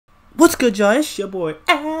What's good, y'all? It's your boy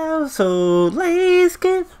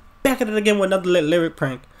SoLightSkin back at it again with another lyric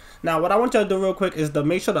prank. Now, what I want y'all to do real quick is to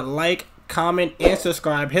make sure to like, comment, and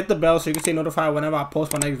subscribe. Hit the bell so you can stay notified whenever I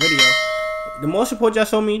post my next video. The more support y'all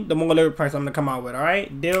show me, the more lyric pranks I'm gonna come out with. All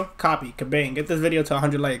right, deal, copy, kabang. Get this video to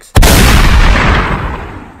 100 likes.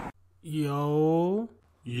 Yo,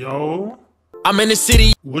 I'm in the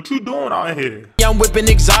city. What you doing out here? I'm whipping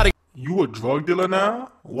exotic. You a drug dealer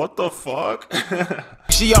now? What the fuck?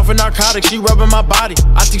 She off a narcotic. She rubbing my body.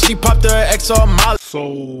 I think she popped her ex or Molly.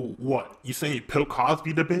 So what? You saying Bill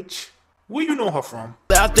Cosby the bitch? Where you know her from?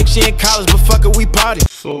 I think she in college, but fuck it, we party.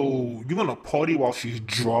 So you gonna party while she's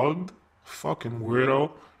drugged? Fucking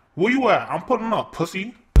weirdo. Where you at? I'm putting up,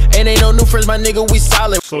 pussy. Ain't no new friends, my nigga. We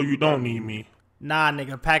solid. So you don't need me? nah,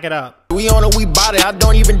 nigga, pack it up. We on it, we bout it. I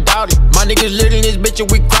don't even doubt it. My niggas lit in this bitch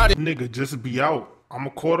and we crowded. Nigga, just be out. I'ma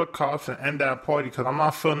call the cops and end that party cause I'm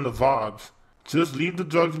not feeling the vibes. Just leave the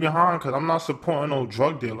drugs behind cause I'm not supporting no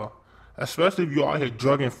drug dealer. Especially if you out here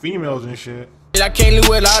drugging females and shit. I can't live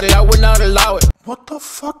without it. I would not allow it. What the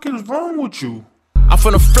fuck is wrong with you? I'm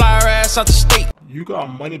finna fly her ass out the state. You got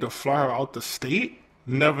money to fly her out the state?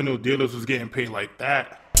 Never knew dealers was getting paid like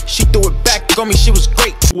that. She threw it back on me. She was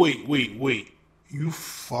great. Wait. You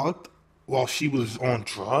fucked while she was on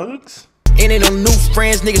drugs? Ain't no new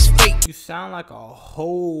friends, niggas fake. You sound like a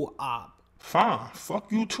whole op. Fine,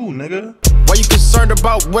 fuck you too, nigga. Why you concerned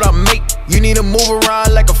about what I make? You need to move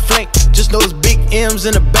around like a flank. Just know there's big M's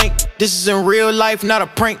in the bank. This is in real life, not a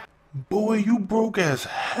prank. Boy, you broke as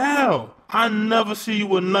hell. I never see you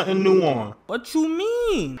with nothing new on. What you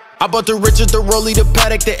mean? I bought the Richard, the Rollie, the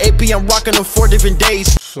Paddock, the AP. I'm rocking them 4 different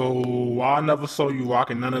days. So I never saw you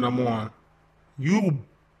rocking none of them on. You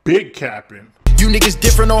big capping. You niggas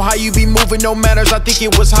different on how you be moving, no manners. I think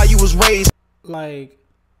it was how you was raised. Like,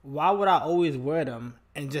 why would I always wear them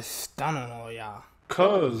and just stun on all y'all?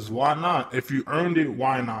 Cause why not? If you earned it,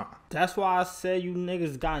 why not? That's why I said you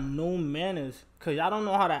niggas got no manners. Cause y'all don't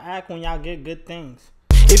know how to act when y'all get good things.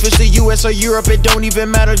 If it's the US or Europe, it don't even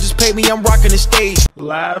matter. Just pay me, I'm rocking the stage.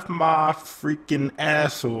 Laugh my freaking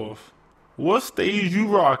ass off. What stage you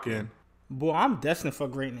rocking? Boy, I'm destined for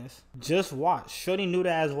greatness. Just watch. Shorty knew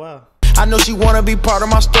that as well. I know she wanna be part of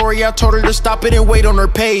my story. I told her to stop it and wait on her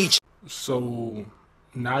page. So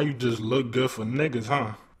now you just look good for niggas,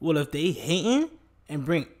 huh? Well, if they hating and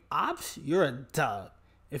bring ops, you're a dog.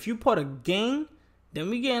 If you part of gang, then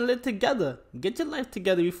we getting lit together. Get your life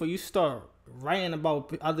together before you start writing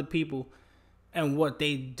about other people and what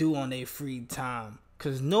they do on their free time.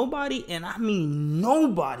 Cause nobody, and I mean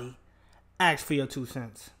nobody, asks for your 2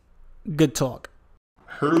 cents. Good talk.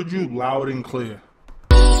 Heard you loud and clear.